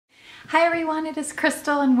Hi everyone, it is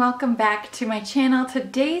Crystal and welcome back to my channel.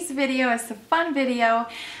 Today's video is a fun video.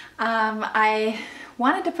 I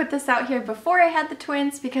wanted to put this out here before I had the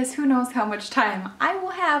twins because who knows how much time I will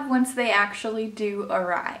have once they actually do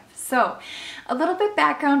arrive. So, a little bit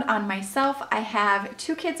background on myself. I have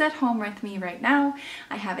two kids at home with me right now.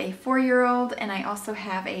 I have a 4-year-old and I also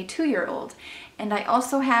have a 2-year-old. And I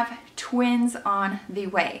also have twins on the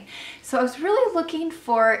way. So I was really looking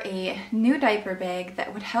for a new diaper bag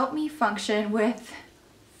that would help me function with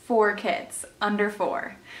 4 kids under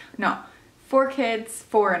 4. No, 4 kids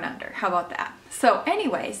 4 and under. How about that? So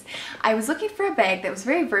anyways, I was looking for a bag that was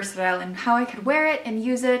very versatile in how I could wear it and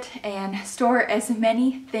use it and store as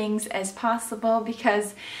many things as possible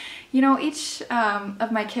because, you know, each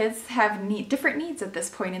of my kids have different needs at this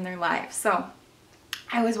point in their lives. So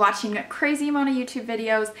I was watching a crazy amount of YouTube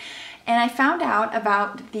videos and I found out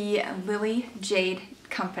about the Jade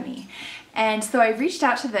company. And so I reached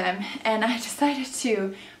out to them and I decided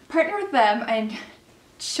to partner with them and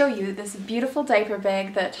show you this beautiful diaper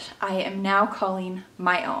bag that I am now calling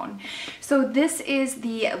my own. So this is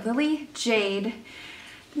the Jade.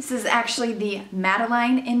 This is actually the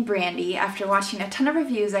Madeline in Brandy. After watching a ton of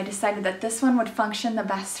reviews, I decided that this one would function the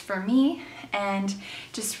best for me, and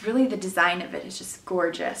just really the design of it is just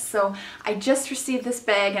gorgeous. So I just received this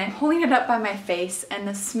bag and I'm holding it up by my face, and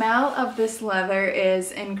the smell of this leather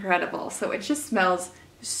is incredible. So it just smells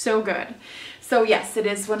so good. So yes, it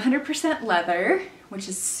is 100% leather, which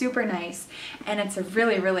is super nice, and it's a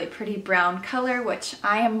really, really pretty brown color, which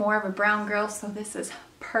I am more of a brown girl, so this is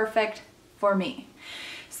perfect for me.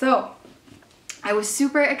 So I was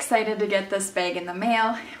super excited to get this bag in the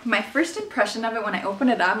mail. My first impression of it when I opened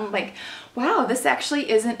it up, I'm like, wow, this actually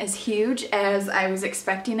isn't as huge as I was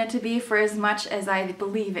expecting it to be for as much as I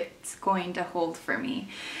believe it's going to hold for me.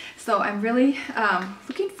 So I'm really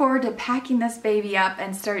looking forward to packing this baby up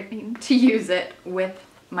and starting to use it with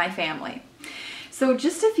my family. So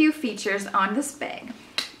just a few features on this bag.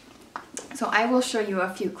 So I will show you a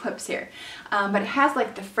few clips here. But it has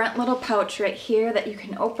like the front little pouch right here that you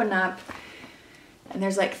can open up. And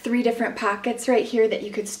there's like 3 different pockets right here that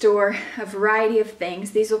you could store a variety of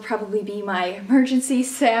things. These will probably be my emergency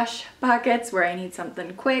stash pockets where I need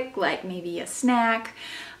something quick, like maybe a snack,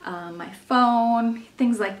 my phone,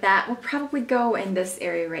 things like that will probably go in this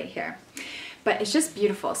area right here. But it's just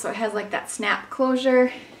beautiful. So it has like that snap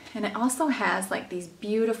closure, and it also has like these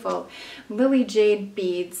beautiful Jade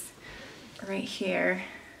beads right here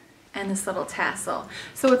and this little tassel.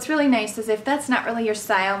 So it's really nice, as if that's not really your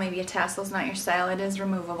style, maybe a tassel's not your style, it is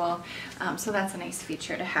removable. So that's a nice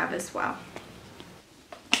feature to have as well.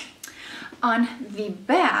 On the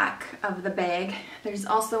back of the bag, there's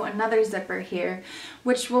also another zipper here,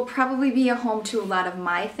 which will probably be a home to a lot of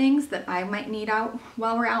my things that I might need out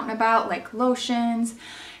while we're out and about, like lotions,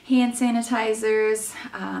 hand sanitizers,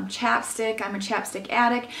 chapstick. I'm a chapstick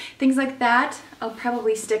addict. Things like that I'll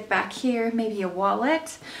probably stick back here, maybe a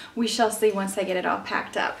wallet. We shall see once I get it all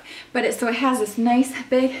packed up. But so it has this nice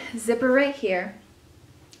big zipper right here,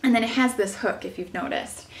 and then it has this hook, if you've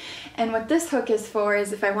noticed. And what this hook is for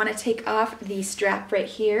is if I want to take off the strap right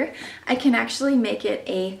here, I can actually make it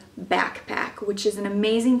a backpack, which is an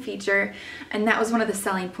amazing feature, and that was one of the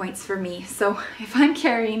selling points for me. So if I'm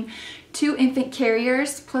carrying 2 infant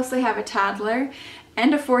carriers, plus I have a toddler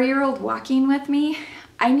and a 4-year-old walking with me,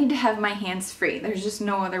 I need to have my hands free. There's just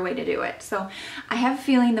no other way to do it. So I have a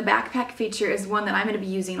feeling the backpack feature is one that I'm going to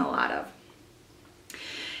be using a lot of.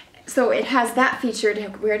 So it has that feature to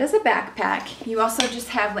wear it as a backpack. You also just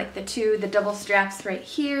have like the double straps right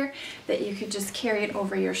here that you could just carry it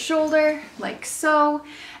over your shoulder like so.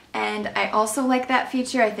 And I also like that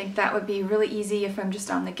feature. I think that would be really easy if I'm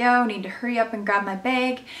just on the go, need to hurry up and grab my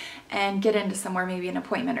bag and get into somewhere, maybe an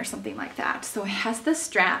appointment or something like that. So it has the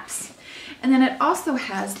straps, and then it also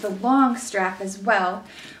has the long strap as well,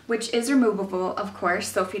 which is removable, of course.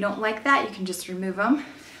 So if you don't like that, you can just remove them.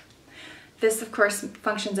 This, of course,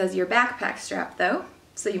 functions as your backpack strap though,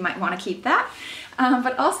 so you might want to keep that.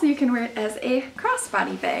 But also you can wear it as a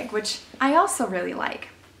crossbody bag, which I also really like.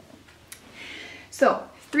 So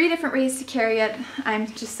 3 different ways to carry it. I'm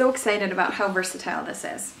just so excited about how versatile this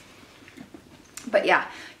is. But yeah,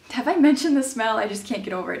 have I mentioned the smell? I just can't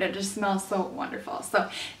get over it. It just smells so wonderful. So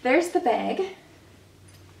there's the bag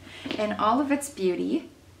in all of its beauty.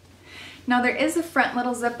 Now there is a front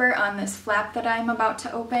little zipper on this flap that I'm about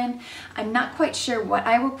to open. I'm not quite sure what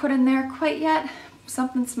I will put in there quite yet.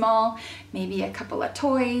 Something small, maybe a couple of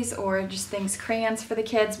toys or just things, crayons for the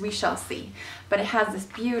kids, we shall see. But it has this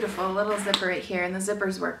beautiful little zipper right here, and the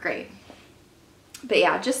zippers work great. But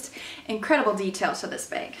yeah, just incredible detail to this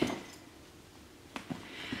bag.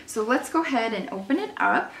 So let's go ahead and open it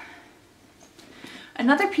up.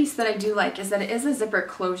 Another piece that I do like is that it is a zipper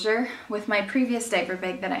closure. With my previous diaper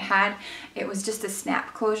bag that I had, it was just a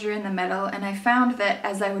snap closure in the middle, and I found that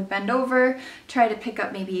as I would bend over, try to pick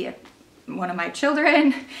up maybe one of my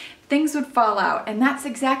children, things would fall out, and that's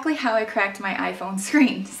exactly how I cracked my iPhone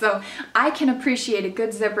screen. So I can appreciate a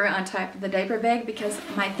good zipper on top of the diaper bag because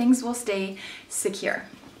my things will stay secure.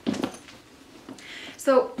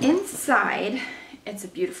 So inside, it's a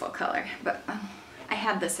beautiful color, but I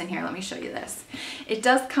had this in here, let me show you this. It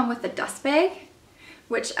does come with a dust bag,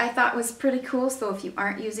 which I thought was pretty cool, so if you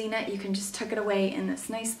aren't using it, you can just tuck it away in this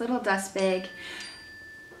nice little dust bag.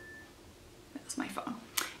 That's my phone.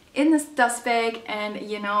 In this dust bag, and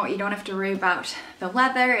you know, you don't have to worry about the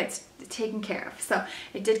leather, it's taken care of. So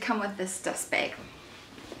it did come with this dust bag.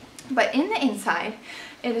 But in the inside,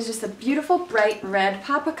 it is just a beautiful bright red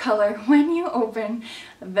pop of color when you open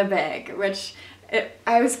the bag, which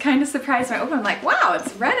I was kind of surprised when I opened. I'm like, wow,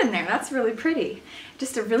 it's red in there, that's really pretty.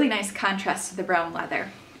 Just a really nice contrast to the brown leather.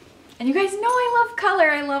 And you guys know I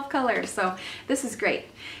love color, so this is great.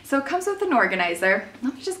 So it comes with an organizer.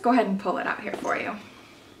 Let me just go ahead and pull it out here for you.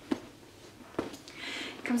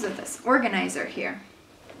 It comes with this organizer here.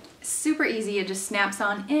 Super easy, it just snaps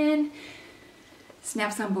on in,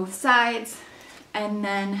 snaps on both sides, and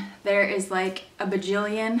then there is like a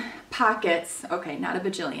bajillion pockets. Okay, not a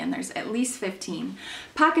bajillion, there's at least 15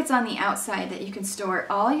 pockets on the outside that you can store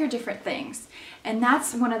all your different things. And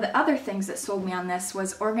that's one of the other things that sold me on this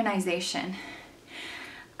was organization.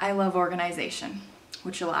 I love organization,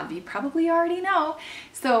 which a lot of you probably already know.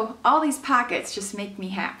 So all these pockets just make me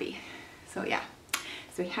happy. So yeah.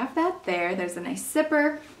 So we have that there. There's a nice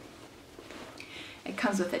zipper. It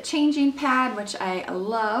comes with a changing pad, which I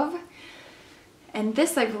love. And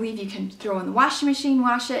this, I believe you can throw in the washing machine,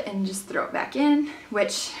 wash it, and just throw it back in,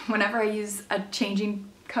 which whenever I use a changing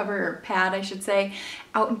cover or pad, I should say,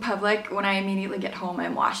 out in public, when I immediately get home,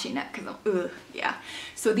 I'm washing it because yeah.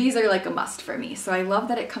 So these are like a must for me. So I love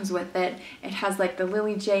that it comes with it. It has like the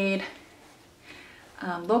Lily Jade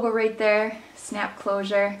logo right there, snap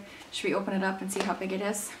closure. Should we open it up and see how big it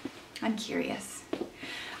is? I'm curious.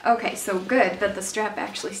 Okay, so good that the strap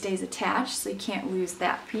actually stays attached so you can't lose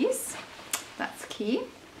that piece. That's key.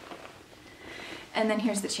 And then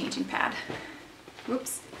here's the changing pad.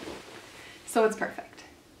 Whoops. So it's perfect.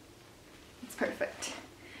 It's perfect.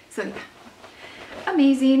 So yeah,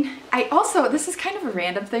 amazing. I also, this is kind of a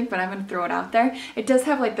random thing, but I'm gonna throw it out there. It does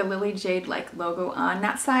have like the Lily Jade like logo on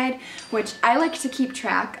that side, which I like to keep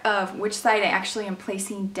track of which side I actually am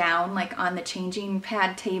placing down, like on the changing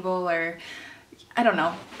pad table, or I don't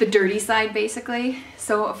know, the dirty side basically.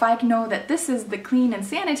 So if I know that this is the clean and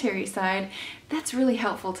sanitary side, that's really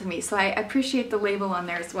helpful to me. So I appreciate the label on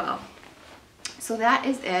there as well. So that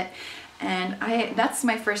is it. And that's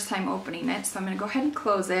my first time opening it. So I'm gonna go ahead and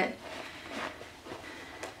close it.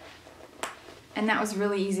 And that was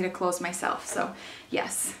really easy to close myself. So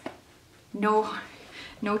yes, no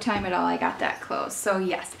time at all, I got that closed. So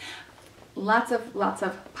yes, lots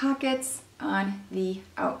of pockets on the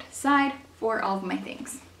outside for all of my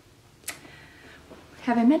things.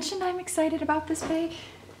 Have I mentioned I'm excited about this bag?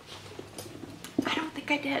 I don't think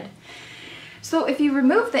I did. So if you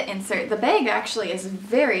remove the insert, the bag actually is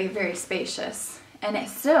very, very spacious, and it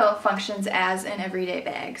still functions as an everyday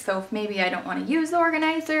bag. So if maybe I don't want to use the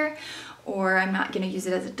organizer, or I'm not going to use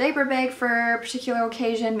it as a diaper bag for a particular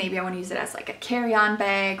occasion, maybe I want to use it as like a carry-on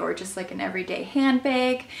bag or just like an everyday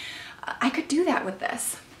handbag, I could do that with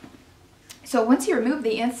this. So once you remove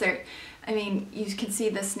the insert, I mean, you can see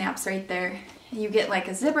the snaps right there. You get like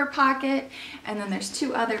a zipper pocket, and then there's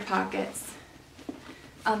two other pockets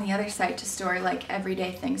on the other side to store like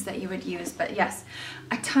everyday things that you would use. But yes,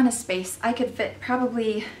 a ton of space. I could fit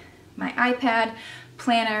probably my iPad,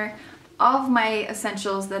 planner, all of my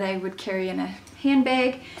essentials that I would carry in a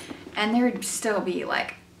handbag, and there would still be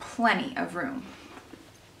like plenty of room.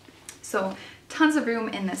 So tons of room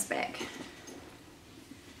in this bag.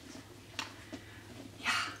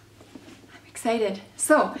 Excited.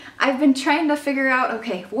 So I've been trying to figure out,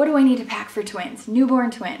 okay, what do I need to pack for twins,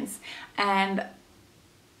 newborn twins, and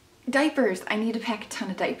diapers. I need to pack a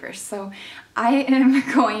ton of diapers. So I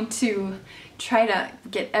am going to try to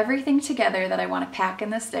get everything together that I want to pack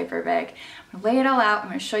in this diaper bag. I'm gonna lay it all out, I'm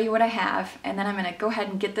gonna show you what I have, and then I'm gonna go ahead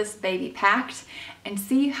and get this baby packed and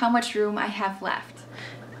see how much room I have left.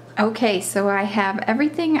 Okay, so I have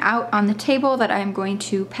everything out on the table that I'm going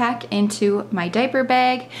to pack into my diaper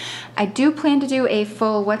bag. I do plan to do a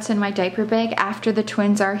full what's in my diaper bag after the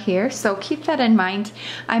twins are here, so keep that in mind.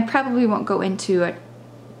 I probably won't go into a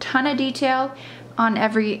ton of detail on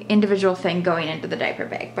every individual thing going into the diaper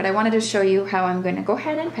bag, but I wanted to show you how I'm going to go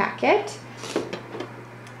ahead and pack it.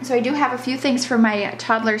 So I do have a few things for my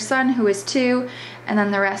toddler son who is 2, and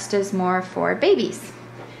then the rest is more for babies.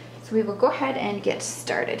 So we will go ahead and get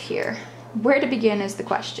started here. Where to begin is the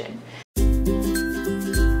question.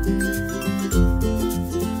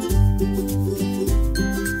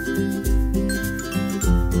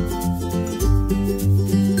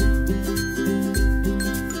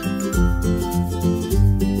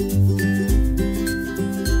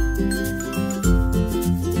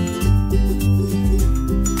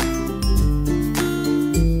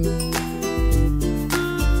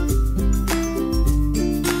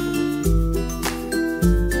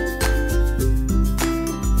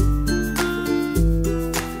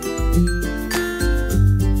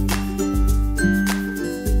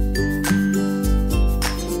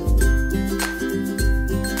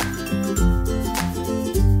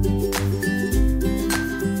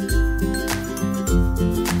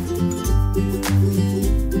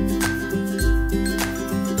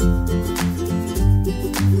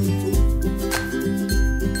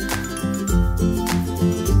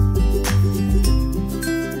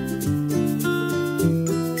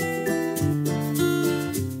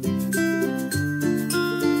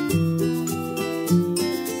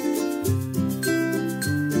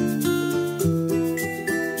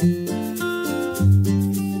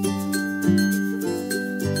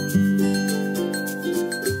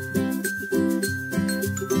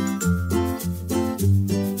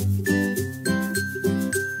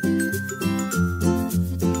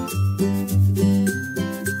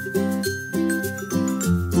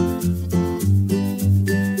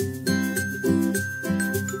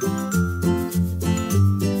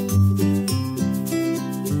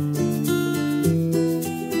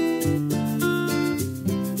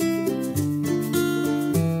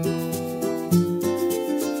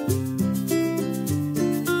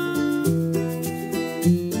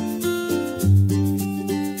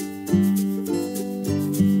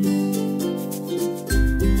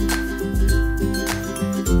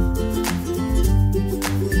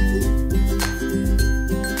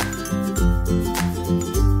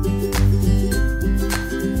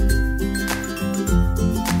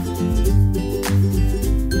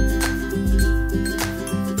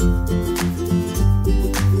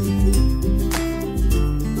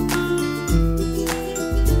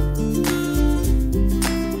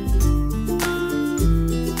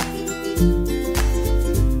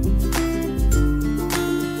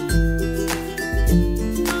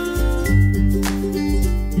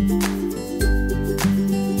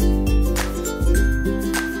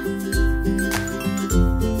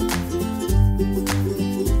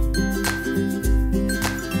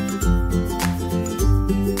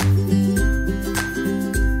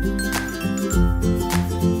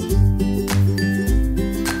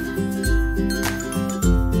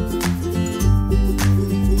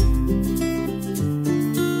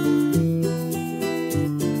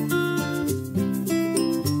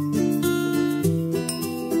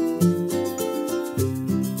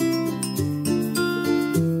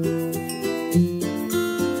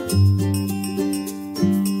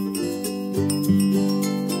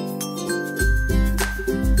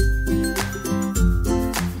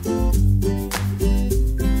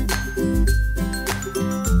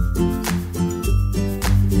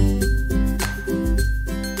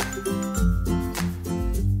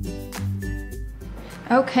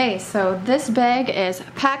 Okay, so this bag is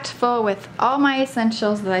packed full with all my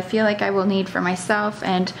essentials that I feel like I will need for myself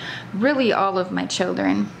and really all of my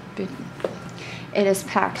children. It is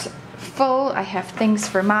packed full. I have things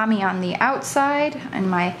for mommy on the outside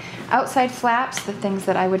and my outside flaps, the things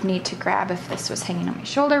that I would need to grab if this was hanging on my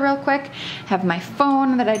shoulder real quick. I have my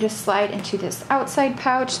phone that I just slide into this outside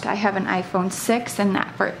pouch. I have an iPhone 6 and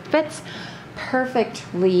that fits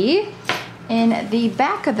perfectly. In the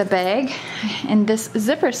back of the bag, in this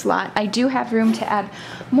zipper slot, I do have room to add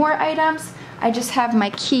more items. I just have my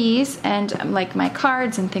keys and like my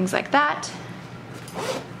cards and things like that.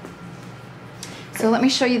 So let me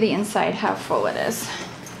show you the inside, how full it is.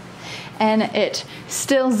 And it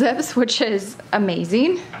still zips, which is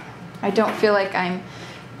amazing. I don't feel like I'm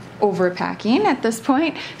overpacking at this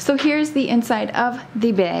point. So here's the inside of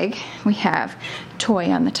the bag. We have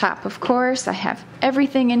toy on the top, of course. I have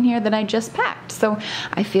everything in here that I just packed. So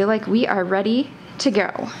I feel like we are ready to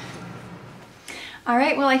go. All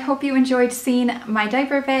right, well, I hope you enjoyed seeing my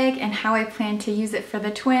diaper bag and how I plan to use it for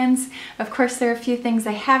the twins. Of course, there are a few things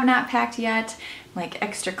I have not packed yet, like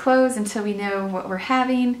extra clothes until we know what we're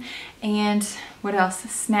having. And what else?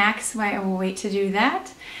 Snacks, I will wait to do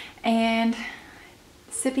that. And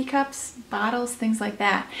sippy cups, bottles, things like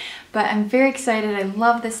that. But I'm very excited. I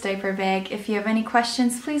love this diaper bag. If you have any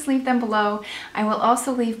questions, please leave them below. I will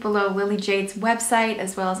also leave below Lily Jade's website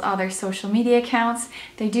as well as all their social media accounts.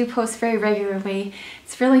 They do post very regularly.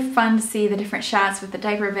 It's really fun to see the different shots with the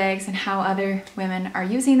diaper bags and how other women are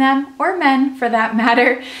using them, or men for that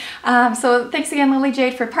matter. So thanks again, Lily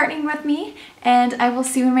Jade, for partnering with me, and I will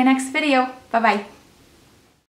see you in my next video. Bye-bye.